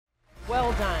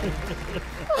Well done.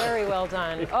 Very well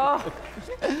done. Oh.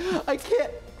 I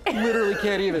literally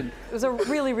can't even. It was a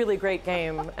really, really great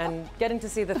game, and getting to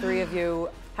see the three of you.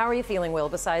 How are you feeling, Will,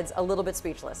 besides a little bit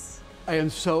speechless? I am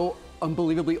so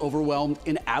unbelievably overwhelmed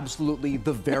in absolutely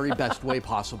the very best way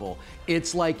possible.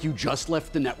 It's like you just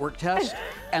left the network test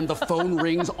and the phone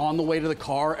rings on the way to the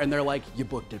car and they're like, you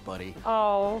booked it, buddy.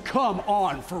 Oh. Come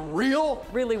on, for real?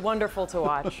 Really wonderful to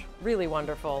watch. Really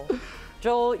wonderful.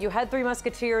 Joel, you had Three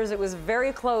Musketeers. It was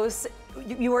very close.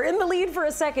 You were in the lead for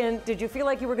a second. Did you feel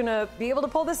like you were gonna be able to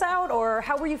pull this out, or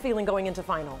how were you feeling going into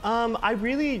final?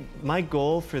 My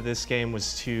goal for this game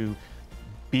was to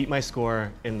beat my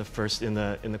score in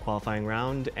the qualifying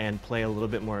round and play a little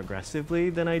bit more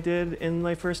aggressively than I did in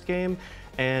my first game,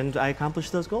 and I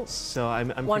accomplished those goals. So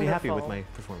I'm pretty happy with my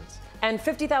performance. And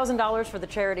 $50,000 for the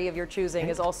charity of your choosing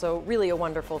is also really a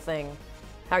wonderful thing.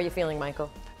 How are you feeling, Michael?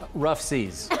 Rough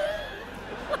seas.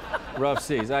 Rough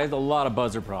seas. I had a lot of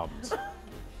buzzer problems.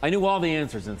 I knew all the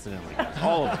answers, incidentally, guys.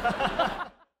 All of them.